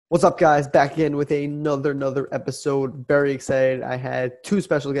What's up, guys? Back again with another episode. Very excited. I had two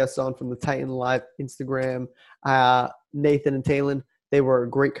special guests on from the Titan Live Instagram, Nathan and Talan. They were a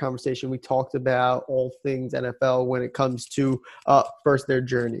great conversation. We talked about all things NFL when it comes to first their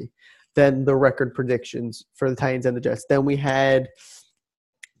journey, then the record predictions for the Titans and the Jets. Then we had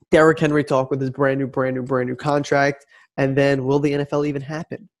Derrick Henry talk with his brand new contract, and then will the NFL even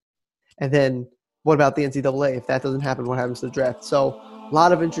happen? And then what about the NCAA? If that doesn't happen, what happens to the draft? So a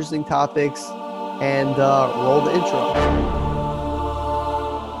lot of interesting topics, and roll the intro.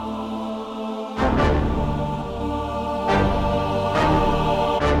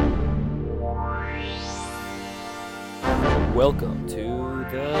 Welcome to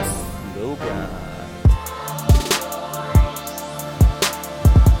the Slow Grind.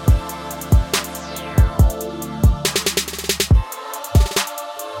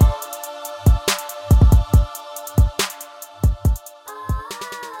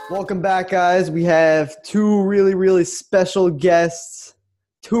 Welcome back, guys. We have two really special guests.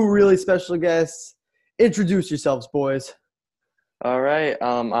 Introduce yourselves, boys. All right.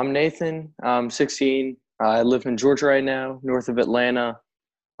 I'm Nathan. I'm 16. I live in Georgia right now, north of Atlanta.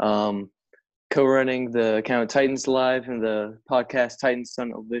 Co-running the account Titans Live and the podcast Titans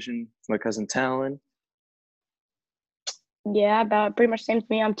Tunnel Vision with my cousin Talan. Yeah, about pretty much the same as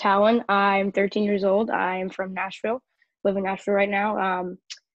me. I'm Talan. I'm 13 years old. I'm from Nashville. Live in Nashville right now.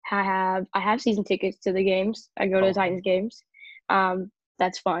 I have season tickets to the games. I go to the Titans games.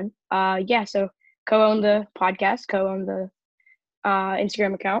 That's fun. So co-own the podcast, co-own the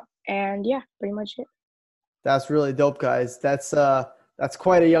Instagram account, and yeah, pretty much it. That's really dope, guys. That's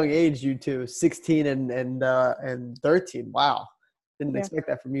quite a young age, you two, 16 and 13. Wow, didn't expect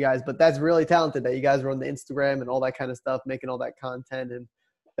that from you guys, but that's really talented that you guys are on the Instagram and all that kind of stuff, making all that content, and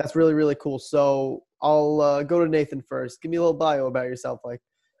that's really cool. So I'll go to Nathan first. Give me a little bio about yourself, like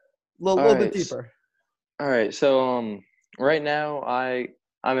a little bit deeper. All right. So right now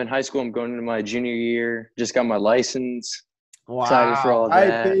I'm in high school. I'm going into my junior year. Just got my license. Wow. Excited for all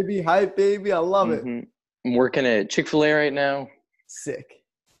that. Hype baby. I love it. I'm working at Chick-fil-A right now. Sick.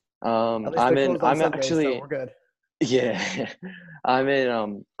 I'm actually so we're good. Yeah. I'm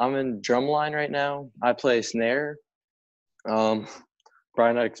in drumline right now. I play snare. Probably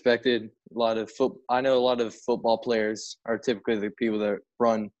not expected. I know a lot of football players are typically the people that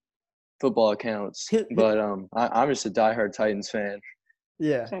run football accounts, but I'm just a diehard Titans fan.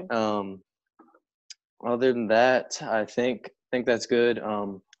 Yeah. Other than that, I think that's good.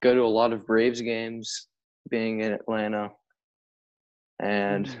 Go to a lot of Braves games, being in Atlanta,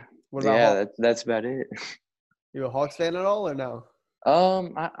 and that's about it. You a Hawks fan at all or no?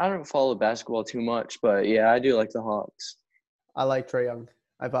 I don't follow basketball too much, but yeah, I do like the Hawks. I like Trae Young.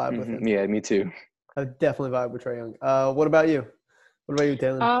 I vibe with him. Yeah, me too. I definitely vibe with Trae Young. What about you? What about you,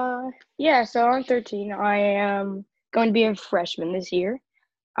 Talan? So I'm 13. I am going to be a freshman this year.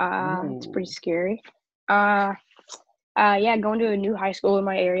 It's pretty scary. Going to a new high school in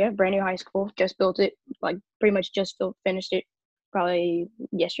my area, brand new high school. Just built it, finished it probably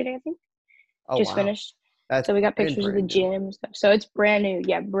yesterday, I think. Finished. So we got pictures of the gym and stuff. So it's brand new.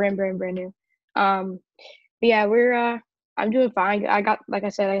 Yeah, brand new. I'm doing fine. I got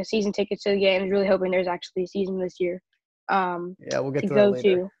season tickets to the games. Really hoping there's actually a season this year. We'll get to that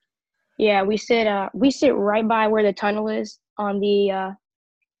later. We sit right by where the tunnel is on the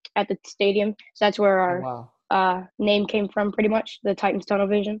at the stadium. So that's where our name came from, pretty much, the Titans Tunnel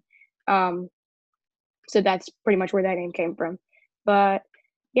Vision. So that's pretty much where that name came from. But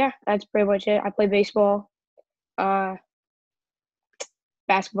yeah, that's pretty much it. I play baseball,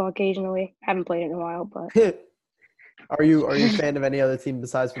 basketball occasionally. Haven't played it in a while, but. Are you a fan of any other team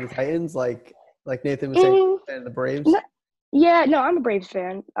besides for the Titans? Like Nathan was saying, fan of the Braves? I'm a Braves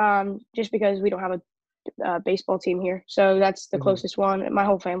fan. Just because we don't have a baseball team here, so that's the closest one. My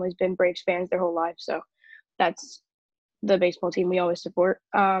whole family's been Braves fans their whole life, so that's the baseball team we always support.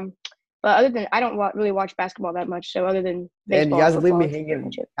 But other than, I don't really watch basketball that much. So other than baseball, and you guys leave me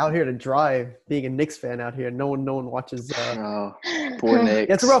hanging out here to dry. Being a Knicks fan out here, no one watches. Poor Knicks.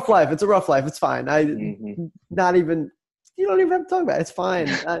 Yeah, it's a rough life. It's fine. You don't even have to talk about it. It's fine.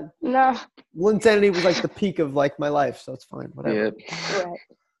 No. Linsanity was like the peak of like my life, so it's fine. Whatever.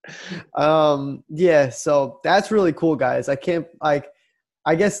 Right. So that's really cool, guys. I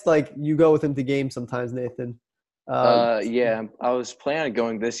guess you go with him to games sometimes, Nathan. I was planning on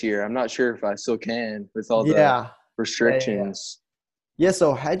going this year. I'm not sure if I still can with all the restrictions. Yeah,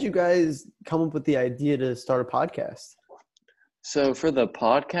 so how'd you guys come up with the idea to start a podcast? So for the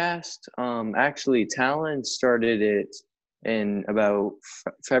podcast, actually Talan started it in about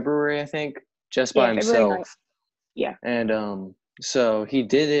February, I think, just by himself. Yeah. And So he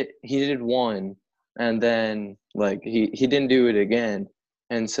did it. He did one, and then like he didn't do it again.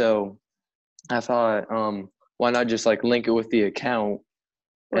 And so I thought, why not just like link it with the account?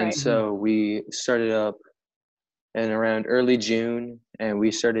 And Right. so we started up in around early June, and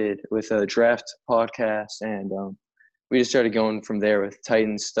we started with a draft podcast, and we just started going from there with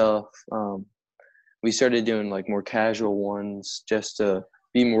Titan stuff. We started doing like more casual ones just to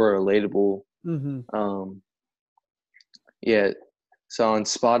be more relatable. Mm-hmm. Yeah, so on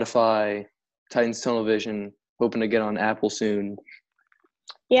Spotify, Titans Tunnel Vision, hoping to get on Apple soon.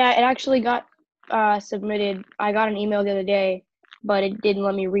 Yeah, it actually got submitted. I got an email the other day, but it didn't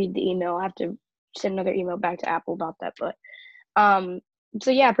let me read the email. I have to send another email back to Apple about that. But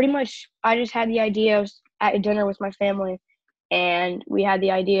so yeah, pretty much I just had the idea. I was at a dinner with my family, and we had the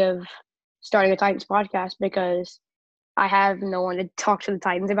idea of starting a Titans podcast because I have no one to talk to the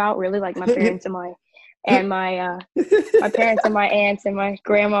Titans about, really, like my parents and my my parents and my aunts and my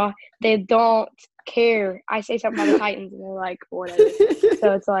grandma. They don't care. I say something about the Titans, and they're like, whatever.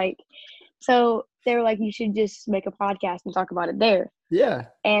 So it's like, so they were like, you should just make a podcast and talk about it there. Yeah,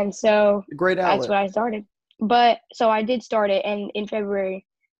 And so great that's outlet. what I started. But so I did start it, and in February,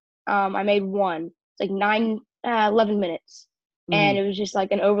 I made one. It's like 11 minutes, and it was just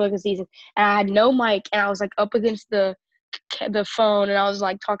like an overlook of the season. And I had no mic, and I was like up against the phone, and I was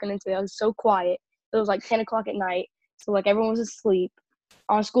like talking into it. I was so quiet. It was like 10 o'clock at night, so like everyone was asleep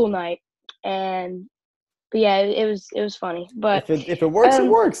on school night, but yeah, it was funny. But If it works, it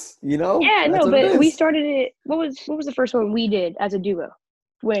works. You know. yeah, That's no, what it but we is. started it. What was the first one we did as a duo?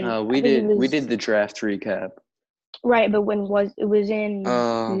 When I We think it did was the draft recap. right, but when was it was in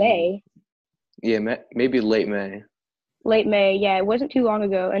May, Yeah, maybe late May. late May. Yeah, it wasn't too long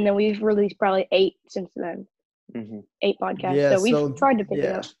ago, and then we've released probably 8 since then. Mm-hmm. 8 podcasts. Yeah. So we've So tried to pick it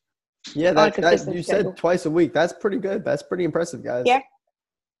yeah, up yeah. on a That consistent you schedule. said twice a week. That's pretty good. That's pretty impressive, guys. Yeah.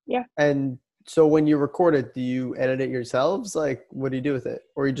 Yeah. And so when you record it, do you edit it yourselves? Like, what do you do with it,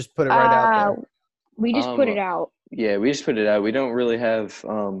 or you just put it right out there? We just put it out. Yeah, we just put it out. We don't really have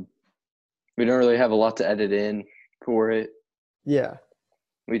a lot to edit in for it. Yeah.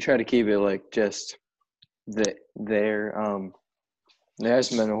 We try to keep it like just there. There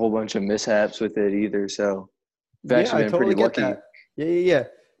hasn't been a whole bunch of mishaps with it either, so we've actually I been totally pretty get lucky. that. Yeah.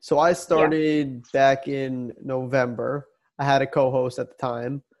 So I started back in November. I had a co-host at the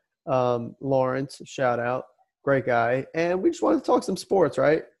time, Lawrence, shout out, great guy. And we just wanted to talk some sports,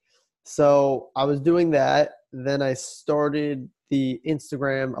 right? So I was doing that. Then I started the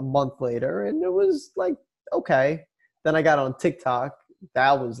Instagram a month later, and it was like, okay. Then I got on TikTok.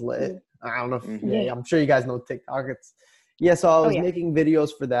 That was lit. I don't know if, Mhm. I'm sure you guys know TikTok. So I was making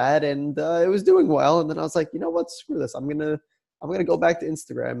videos for that, and it was doing well. And then I was like, you know what? Screw this. I'm gonna go back to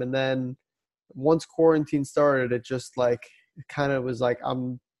Instagram. And then once quarantine started, it just like it kind of was like,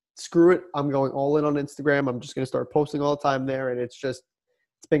 screw it. I'm going all in on Instagram. I'm just gonna start posting all the time there, and it's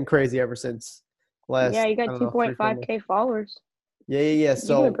been crazy ever since last. Yeah, you got I don't know, 2.5K followers. Yeah. You're doing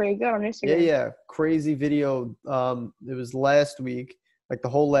So pretty good on Instagram. yeah, crazy video. It was last week, like the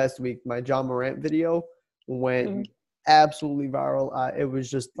whole last week. My John Morant video went absolutely viral. It was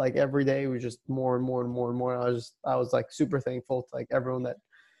just like every day it was just more and more and more and more. I was like super thankful to like everyone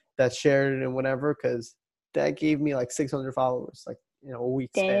that shared it and whatever, because that gave me like 600 followers, like a week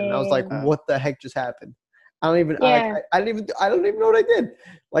span. And I was like, Dang. what the heck just happened? I don't even Yeah. I don't even know what I did.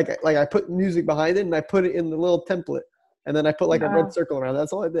 Like I put music behind it and I put it in the little template, and then I put like a red circle around.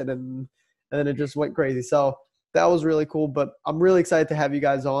 That's all I did, and then it just went crazy. So that was really cool. But I'm really excited to have you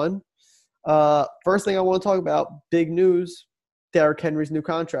guys on. First thing I want to talk about, big news, Derrick Henry's new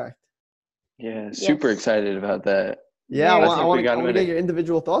contract. Yeah, super excited about that. Yeah, Very I want got him to get your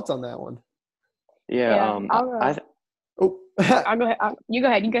individual thoughts on that one. Yeah, I'll go ahead. You go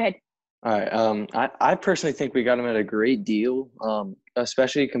ahead. All right. I personally think we got him at a great deal,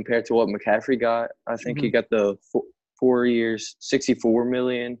 especially compared to what McCaffrey got. I think he got the 4 years, $64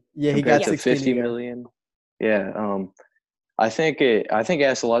 million. Yeah, he got to $50 million. Yeah. I think it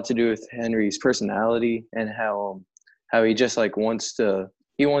has a lot to do with Henry's personality and how he just like wants to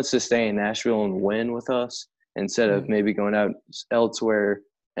stay in Nashville and win with us instead of maybe going out elsewhere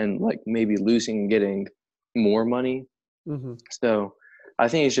and like maybe losing and getting more money. So I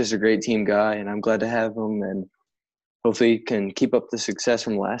think he's just a great team guy, and I'm glad to have him, and hopefully he can keep up the success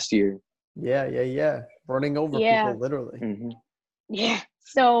from last year. Yeah. Running over people, literally. Yeah.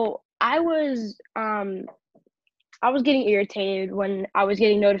 So I was getting irritated when I was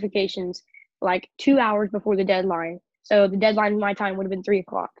getting notifications like 2 hours before the deadline. So the deadline in my time would have been 3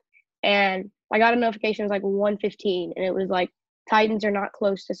 o'clock. And I got a notification, it was like 1:15, and it was like, Titans are not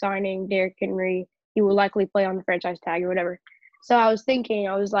close to signing Derrick Henry. He will likely play on the franchise tag or whatever. So I was thinking,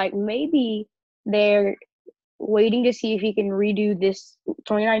 I was like, maybe they're waiting to see if he can redo this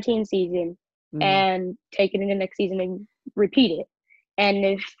 2019 season Mhm. and take it into next season and repeat it.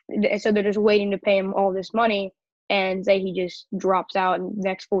 And so they're just waiting to pay him all this money and say he just drops out in the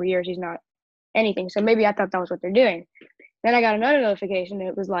next 4 years, he's not anything. So maybe I thought that was what they're doing. Then I got another notification that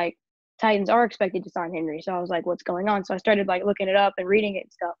it was like Titans are expected to sign Henry. So I was like, what's going on? So I started like looking it up and reading it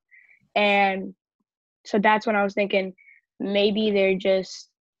and stuff. And so that's when I was thinking maybe they're just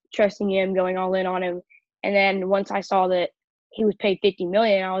trusting him, going all in on him. And then once I saw that he was paid $50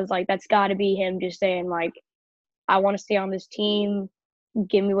 million, I was like, that's got to be him just saying like, I want to stay on this team.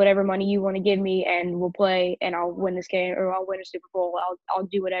 Give me whatever money you want to give me, and we'll play, and I'll win this game, or I'll win a Super Bowl. I'll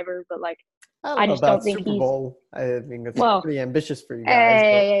do whatever. But like, I don't I know just don't about think Super he's Bowl. I think it's well. pretty ambitious for you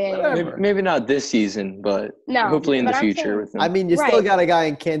guys, but Maybe, whatever. maybe not this season, but No, hopefully in but the I'm future saying with him. I mean, you still right. got a guy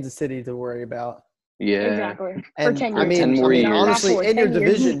in Kansas City to worry about. Yeah. Exactly. For And 10 I years. mean, 10 more years. honestly, Not in your 10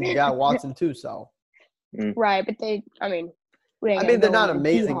 years. division, you got Watson too. So Right, but we ain't I gonna mean, they're go not on the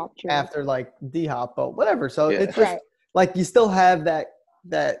amazing D-Hop trade. after like D-Hop, but whatever. So Yeah. it's just Right. like you still have that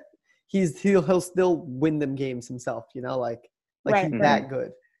he'll still win them games himself. You know, like Right, he's right. that good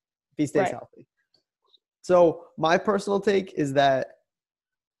if he stays Right. healthy. So my personal take is that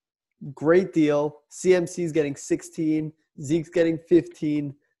great deal. CMC's getting 16, Zeke's getting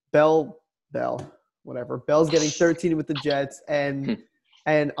 15, whatever. Bell's getting 13 with the Jets, and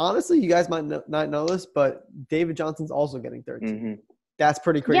honestly, you guys might not know this, but David Johnson's also getting 13. Mm-hmm. That's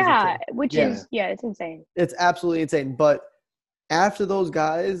pretty crazy. Yeah, too. which Yeah. is it's insane. It's absolutely insane. But after those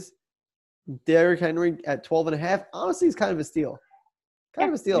guys, Derrick Henry at 12 and a half, honestly, is kind of a steal. Kind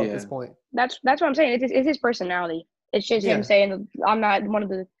of a steal at this Yeah. point. That's what I'm saying. It's his personality. It's just Yeah. him saying, I'm not going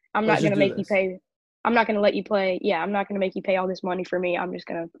to Let's just do make you this. pay. I'm not going to let you play. Yeah, I'm not going to make you pay all this money for me. I'm just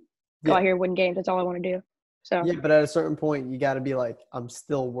going to go Yeah. out here and win games. That's all I want to do. So Yeah, but at a certain point, you got to be like, I'm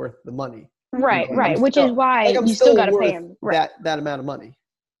still worth the money. right, You know, right. I'm Which is why I'm you still got to worth pay him. Right. that amount of money.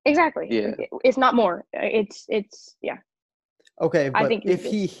 Exactly. Yeah. It's not more. It's yeah. Okay, I but think if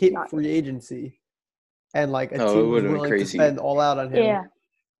it's he just hit not- free agency and like a Oh, it team was would've been willing to crazy. spend all out on him, Yeah.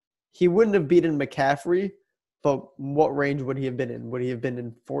 he wouldn't have beaten McCaffrey. But what range would he have been in? Would he have been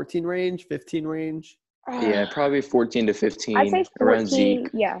in 14 range, 15 range? Yeah, probably 14 to 15 I'd say 14. around Zeke.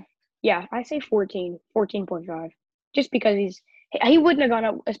 Yeah. I say 14, 14.5. Just because he wouldn't have gone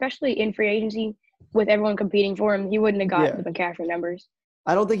up, especially in free agency with everyone competing for him. He wouldn't have got Yeah. the McCaffrey numbers.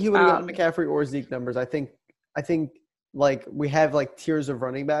 I don't think he would have gotten Um, McCaffrey or Zeke numbers. I think like we have like tiers of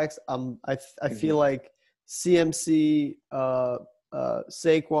running backs. I feel like CMC,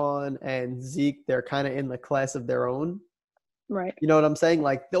 Saquon, and Zeke, they're kind of in the class of their own. Right. You know what I'm saying?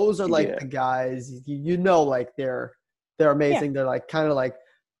 Like those are like Yeah. the guys you know, like they're amazing. They're like kind of like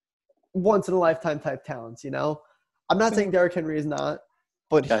once in a lifetime type talents. You know, I'm not saying Derrick Henry is not,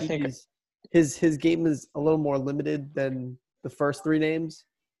 but I think- his game is a little more limited than the first three names.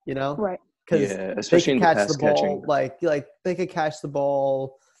 You know, Right. because Yeah, they especially can in the catch pass the ball. catching. Like they could catch the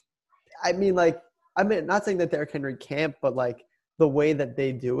ball. I mean, not saying that Derrick Henry can't, but like the way that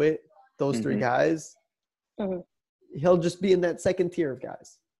they do it, those three Mhm. guys, Mhm. he'll just be in that second tier of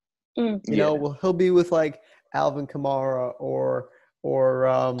guys. Mm. You know, well, he'll be with like Alvin Kamara or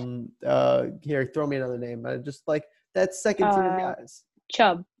here, throw me another name. Just like that second tier of guys.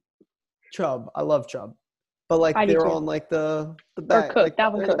 Chubb. I love Chubb, but like I do they're too. on like the back, Cook, like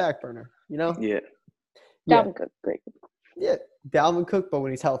Dalvin they're in Cook. the back burner. You know, Yeah. yeah, Dalvin Cook, great. yeah, Dalvin Cook, but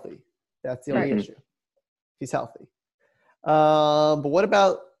when he's healthy, that's the only Right. issue. He's healthy. But what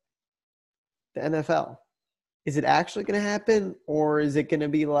about the NFL? Is it actually going to happen, or is it going to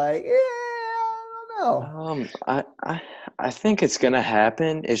be like, I don't know? I think it's gonna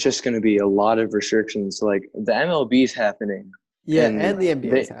happen. It's just gonna be a lot of restrictions. Like the MLB's happening. Yeah, and and the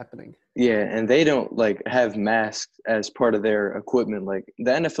NBA is they- happening. Yeah, and they don't like have masks as part of their equipment. Like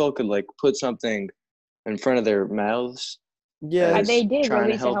the NFL could like put something in front of their mouths. Yeah, as they did trying to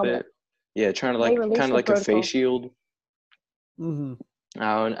release a help helmet. it. Yeah, trying to They like released kind of the like a protocol. face shield. mm-hmm.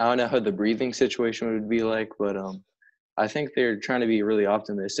 I don't know how the breathing situation would be like, but I think they're trying to be really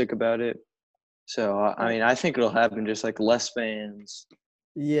optimistic about it. So I mean, I think it'll happen. Just like less fans.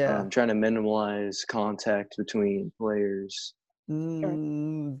 Yeah. Trying to minimize contact between players.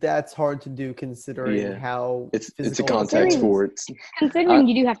 That's hard to do considering how it's a physical contact it is. sport. Considering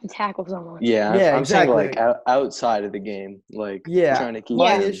you do have to tackle someone. Yeah, Yeah, I'm saying exactly. like outside of the game, like Yeah, trying to keep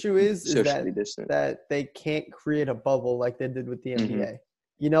my them issue is socially distant. that they can't create a bubble like they did with the Mhm. NBA.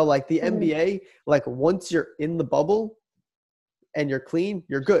 You know, like the NBA, like once you're in the bubble and you're clean,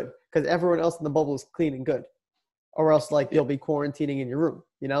 you're good because everyone else in the bubble is clean and good, or else like you'll be quarantining in your room.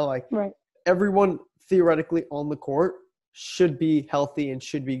 You know, like Right. everyone theoretically on the court should be healthy and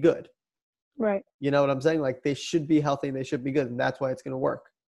should be good. Right. You know what I'm saying? Like they should be healthy and they should be good, and that's why it's going to work.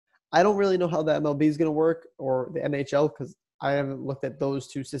 I don't really know how the MLB is going to work or the NHL because I haven't looked at those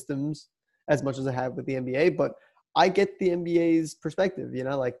two systems as much as I have with the NBA, but I get the NBA's perspective, you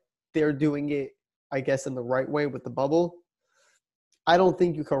know, like they're doing it, I guess, in the right way with the bubble. I don't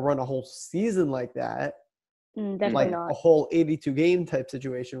think you can run a whole season like that, Definitely like not. a whole 82 game type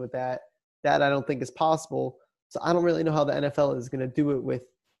situation with that. That I don't think is possible. So I don't really know how the NFL is going to do it with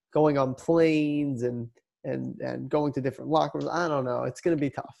going on planes and going to different locker rooms. I don't know. It's going to be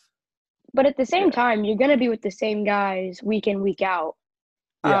tough. But at the same time, you're going to be with the same guys week in, week out.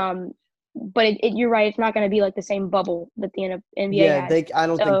 Yeah. But you're right. It's not going to be like the same bubble that the NBA Yeah, has. I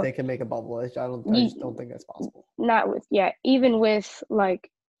don't think So they can make a bubble. I just don't think that's possible. not with even with like,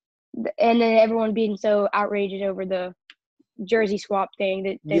 and then everyone being so outraged over the jersey swap thing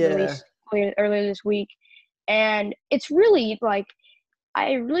that they released earlier this week, and it's really like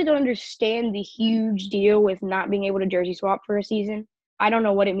I really don't understand the huge deal with not being able to jersey swap for a season. I don't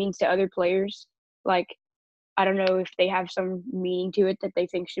know what it means to other players. Like, I don't know if they have some meaning to it that they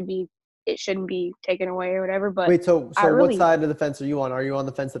think it shouldn't be taken away or whatever. But wait, so what side of the fence are you on? Are you on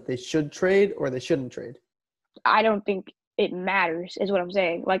the fence that they should trade or they shouldn't trade? I don't think it matters, is what I'm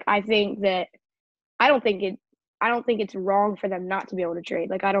saying. Like, I think it's wrong for them not to be able to trade.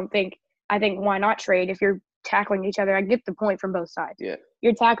 Like, I think why not trade if you're tackling each other? I get the point from both sides. Yeah.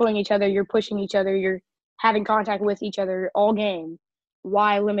 You're tackling each other, you're pushing each other, you're having contact with each other all game.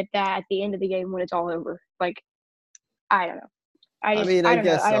 Why limit that at the end of the game when it's all over? Like, I don't know. I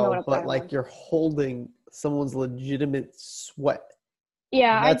guess I don't know so, what I'm but like you're holding someone's legitimate sweat.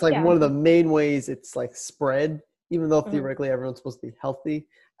 Yeah. That's one of the main ways it's like spread, even though theoretically everyone's supposed to be healthy.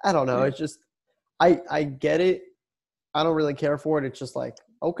 I don't know. It's just, I get it. I don't really care for it. It's just like,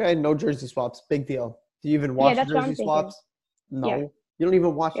 okay, no jersey swaps. Big deal. Do you even watch the jersey swaps? No. Yeah. You don't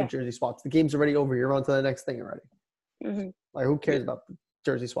even watch the jersey swaps. The game's already over. You're on to the next thing already. Mm-hmm. Like, who cares about the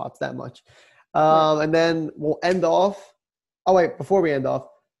jersey swaps that much? And then we'll end off. Oh, wait, before we end off,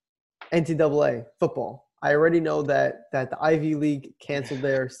 NCAA football. I already know that the Ivy League canceled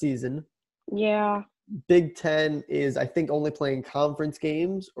their season. Yeah. Big Ten is, I think, only playing conference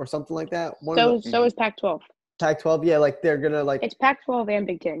games or something like that. So is Pac-12. Pac-12, yeah, like they're going to like – It's Pac-12 and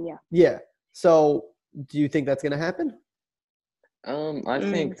Big Ten, yeah. Yeah. So do you think that's going to happen? I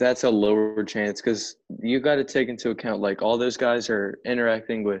think that's a lower chance because you got to take into account like all those guys are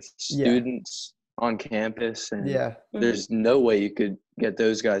interacting with students on campus, and there's no way you could get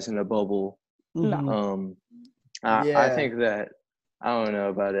those guys in a bubble. No. I think that I don't know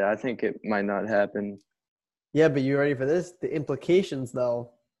about it. I think it might not happen. Yeah, but you ready for this? The implications,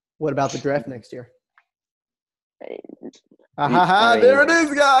 though. What about the draft next year? There it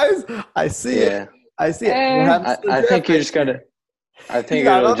is, guys. I see it. I see it. I think you just got to – I think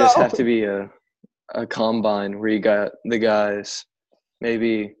it'll just have to be a combine where you got the guys,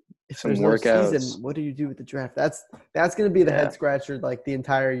 maybe some workouts. Season, what do you do with the draft? That's going to be the head scratcher like the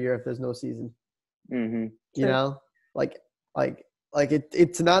entire year if there's no season. Mm-hmm. You know,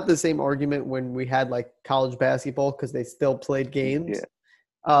 it's not the same argument when we had like college basketball because they still played games.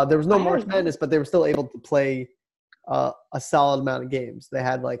 Yeah. There was no March Madness, but they were still able to play a solid amount of games. They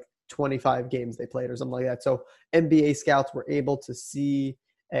had like 25 games they played or something like that. So NBA scouts were able to see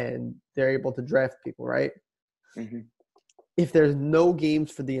and they're able to draft people, right? Mm-hmm. If there's no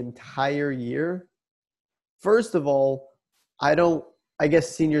games for the entire year, first of all, I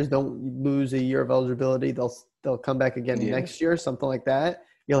guess seniors don't lose a year of eligibility. They'll come back again next year, something like that.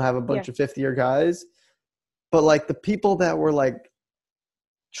 You'll have a bunch of fifth-year guys. But like the people that were like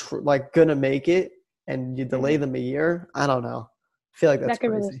gonna make it and you delay them a year, I don't know. I feel like that's that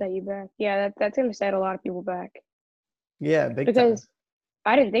could crazy. really set you back. Yeah, that's going to set a lot of people back. Yeah, big because time.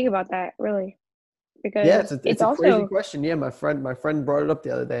 I didn't think about that really. Because it's a also, crazy question. Yeah, my friend brought it up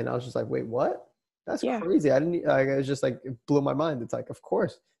the other day, and I was just like, "Wait, what? That's crazy." I didn't. It was just like it blew my mind. It's like, of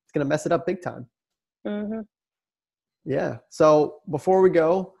course, it's going to mess it up big time. Mm-hmm. Yeah. So before we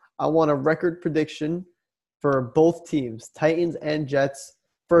go, I want a record prediction for both teams, Titans and Jets.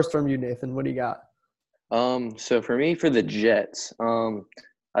 First from you, Nathan. What do you got? So for me, for the Jets,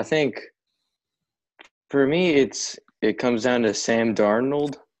 I think for me it comes down to Sam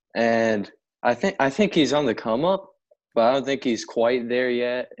Darnold, and I think he's on the come up, but I don't think he's quite there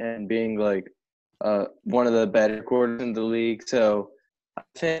yet, and being like one of the better quarterbacks in the league. So I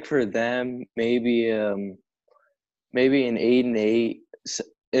think for them, maybe an 8-8.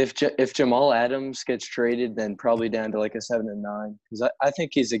 If Jamal Adams gets traded, then probably down to like a 7-9, because I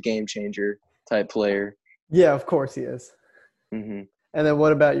think he's a game changer type player. Yeah, of course he is. Mm-hmm. And then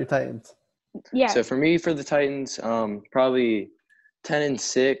what about your Titans? Yeah. So for me, for the Titans, probably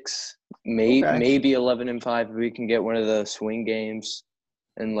 10-6, Okay. maybe 11-5 if we can get one of the swing games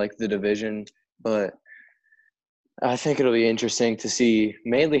in like the division. But I think it'll be interesting to see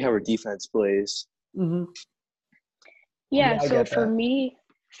mainly how our defense plays. Mm-hmm. Yeah, I so get for that. me,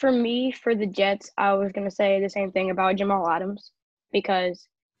 for the Jets, I was gonna say the same thing about Jamal Adams because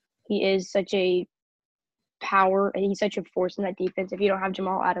he is such a power and he's such a force in that defense. If you don't have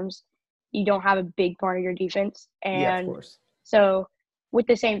Jamal Adams, you don't have a big part of your defense. Yeah, of And course. so with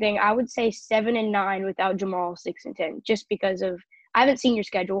the same thing, I would say 7-9 without Jamal, 6-10, just because of I haven't seen your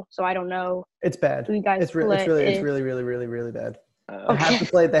schedule, so I don't know It's bad. who you guys It's play. really, really, really, really bad. They Okay. have to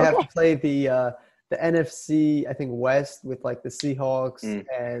play. They have Okay. to play the NFC, I think, West with like the Seahawks Mm.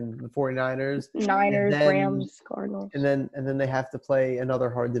 and the 49ers. Niners, then- Rams, Cardinals. And then they have to play another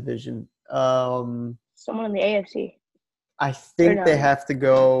hard division. Someone in the AFC. I think no. they have to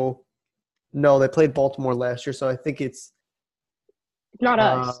go. No, they played Baltimore last year, so I think it's It's not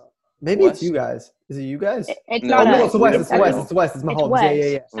us. maybe West? it's you guys. Is it you guys? It's No, not no, us. it's the West. we It's don't the play West. them. It's the West. It's It's Mahomes. West.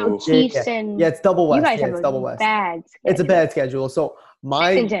 Yeah. So Ooh. Chiefs and Yeah, it's double West. you guys Yeah, have it's a double West. bad schedule. It's a bad schedule. So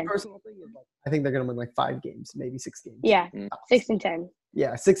my 6-10. personal thing is like, I think they're gonna win like 5 games, maybe 6 games. Yeah, Mm. 6-10.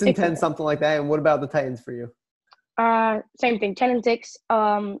 Yeah, 6 and 6 and 10, 10. something like that. And what about the Titans for you? Same thing. 10-6.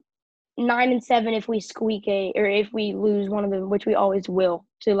 9-7 if we squeak or if we lose one of them, which we always will,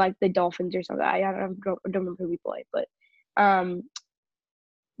 to like the Dolphins or something. I don't remember who we play, but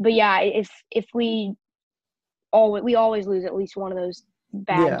yeah, if we always lose at least one of those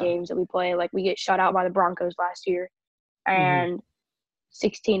bad games that we play. Like we get shut out by the Broncos last year, and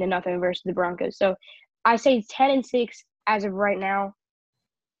 16-0 versus the Broncos. So I say 10-6 as of right now,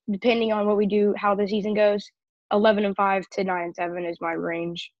 depending on what we do, how the season goes. 11-5 to 9-7 is my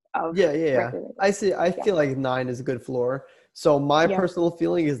range of record. I feel like 9 is a good floor. So my personal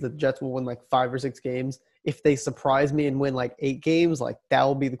feeling is the Jets will win like 5 or 6 games. If they surprise me and win like 8 games, like that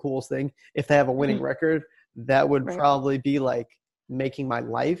will be the coolest thing. If they have a winning record, that would probably be like making my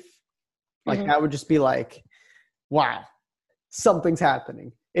life. Like that would just be like, wow, something's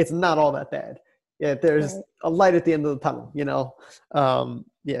happening. It's not all that bad. Yeah, there's a light at the end of the tunnel, you know.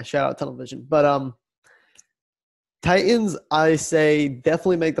 Shout out Tunnel Vision. But Titans, I say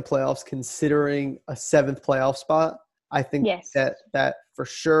definitely make the playoffs considering a 7th playoff spot. I think that for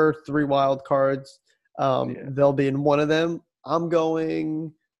sure 3 wild cards. They'll be in one of them. I'm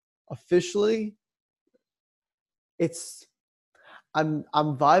going officially. I'm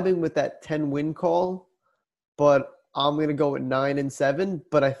vibing with that 10-win call, but I'm gonna go with 9-7.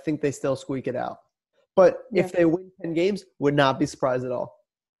 But I think they still squeak it out. But if they win 10 games, would not be surprised at all.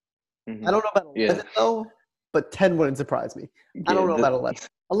 Mm-hmm. I don't know about 11 though, but 10 wouldn't surprise me. I don't know about 11.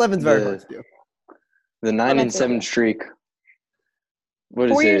 11's very hard to do. The 9-7 streak. What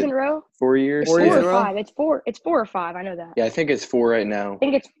is 4 years it? in a row? 4 years? 4 years in a or row? 5. It's 4. It's 4 or 5. I know that. Yeah, I think it's 4 right now. I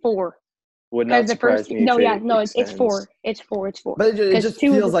think it's 4. Would not surprise me. It's 4. It's 4. It's 4. But it just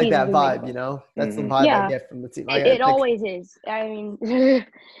feels like that vibe, you know? That's the vibe I get from the team. It always is. I mean, hey,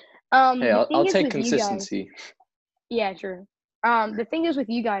 I'll take consistency. Yeah, sure. The thing is with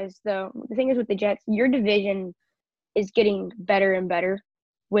you guys, though, the thing is with the Jets, your division is getting better and better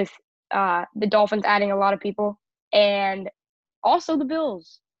with the Dolphins adding a lot of people and also the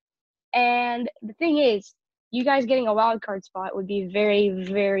Bills. And the thing is, you guys getting a wild card spot would be very,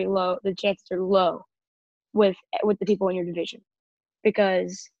 very low. The chances are low with the people in your division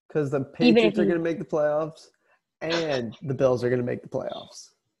because the Patriots are going to make the playoffs and the Bills are going to make the playoffs.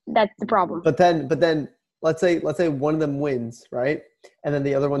 That's the problem. But then let's say one of them wins, right? And then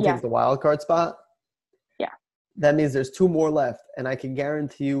the other one takes the wild card spot. Yeah. That means there's 2 more left, and I can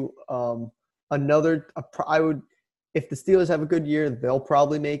guarantee you if the Steelers have a good year, they'll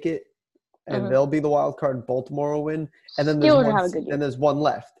probably make it. And they'll be the wild card. Baltimore will win, and then there's one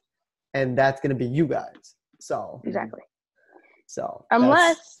left, and that's going to be you guys. So exactly. So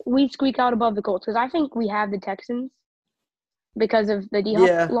unless we squeak out above the Colts, because I think we have the Texans because of the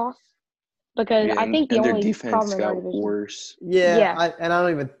D-Hop loss. Because I think the only defense problem got in our division. worse. I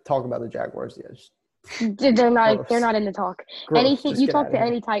don't even talk about the Jaguars yet. They're not in the talk. Gross. You talk to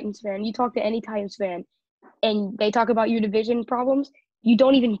any Titans fan, and they talk about your division problems. You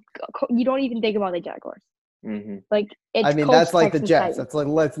don't even think about the Jaguars. Mm-hmm. Like it's Colts, that's like Texans, the Jets.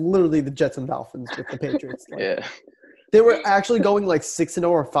 Titans. That's literally the Jets and Dolphins with the Patriots. They were actually going like 6-0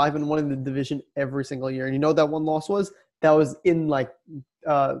 or 5-1 in the division every single year. And you know what that one loss was? That was in Miami.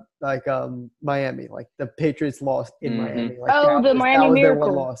 Like the Patriots lost in Miami. Like, the Miami was Miracle. Their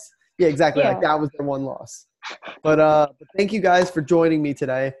one loss. Yeah, exactly. Yeah. Like that was their one loss. But thank you guys for joining me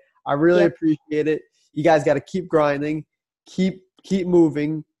today. I really appreciate it. You guys got to keep grinding, keep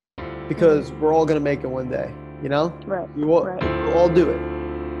moving. because we're all going to make it one day, you know? Right. We'll Right. all do it.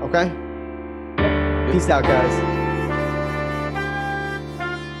 Okay? Peace out, guys.